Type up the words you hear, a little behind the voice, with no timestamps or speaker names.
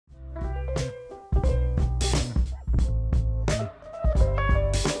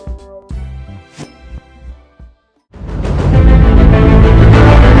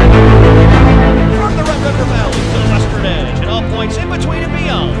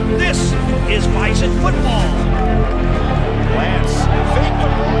is Bison football. Lance fake the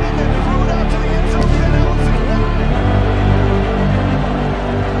run and then threw it out to the end zone. And Ellison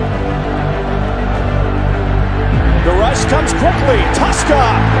the rush comes quickly. Tuska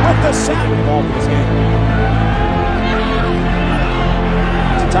with the sack. Ball in this game.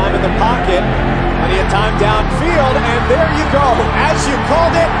 Time in the pocket, plenty of time downfield, and there you go. As you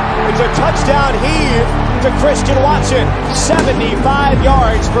called it, it's a touchdown heave to Christian Watson. 75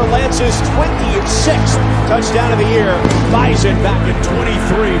 yards for Lance's 26th touchdown of the year. Bison back at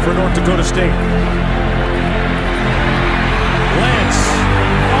 23 for North Dakota State. Lance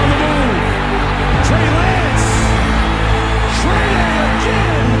on the move. Trey Lance. Trey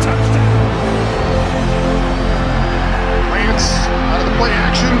again. Touchdown. Lance out of the play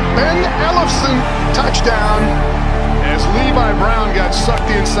action. Ben Ellison touchdown as Levi Brown got sucked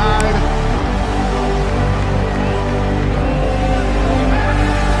inside.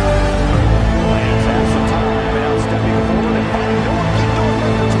 Lance has some time now stepping forward and finding no one. Keep going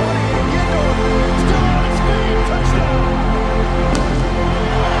right to 20. Again, still on his feet. Touchdown.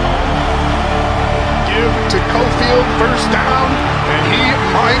 Give to Cofield, first down, and he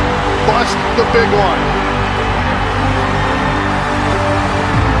might bust the big one.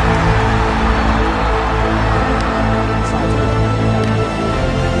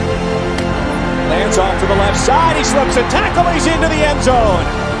 Lance off to the left side. He slips a tackle. He's into the end zone.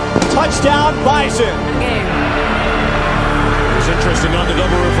 Touchdown, Bison. It was interesting on the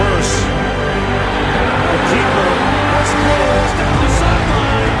double reverse. The keeper was closed down the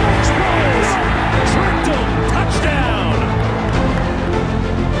sideline. Sproles tricked him. Touchdown.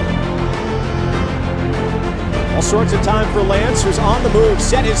 All sorts of time for Lance, who's on the move,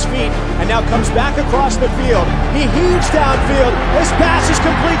 set his feet, and now comes back across the field. He heaves downfield. His pass is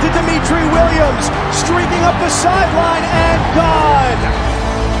complete to Dimitri Williams, streaking up the sideline and gone.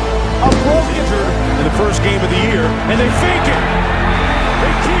 A broken Injured in the first game of the year, and they fake it.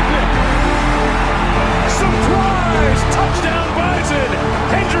 They keep it. Surprise! Touchdown, Bison.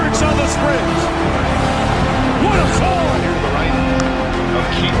 Hendricks on the sprint. What a call! Here to the right of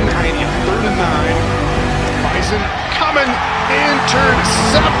Keaton Heine, 3rd and 9. Bison coming,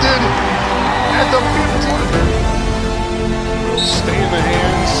 intercepted at the 15. Will stay in the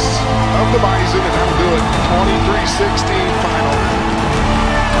hands of the Bison, and that'll do it. 23-16 final.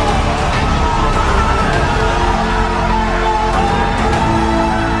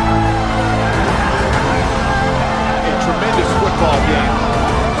 A tremendous football game.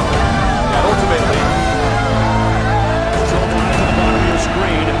 And ultimately, Control line to the bottom of your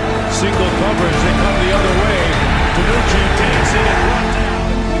screen. Single coverage. They come the other way. Danucci takes it and run down.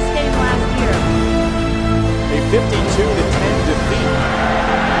 This game last year. a 52-10 defeat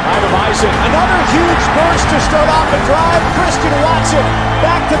by the Bison. Another huge burst to start off the drive. Christian Watson,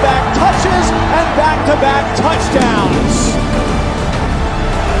 back-to-back touches and back-to-back touchdowns.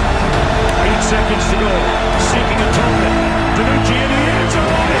 8 seconds to go. Seeking atonement. Danucci in the end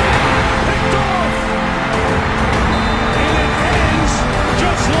zone. Picked off. And it ends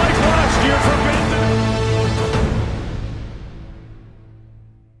just like last year for Ben.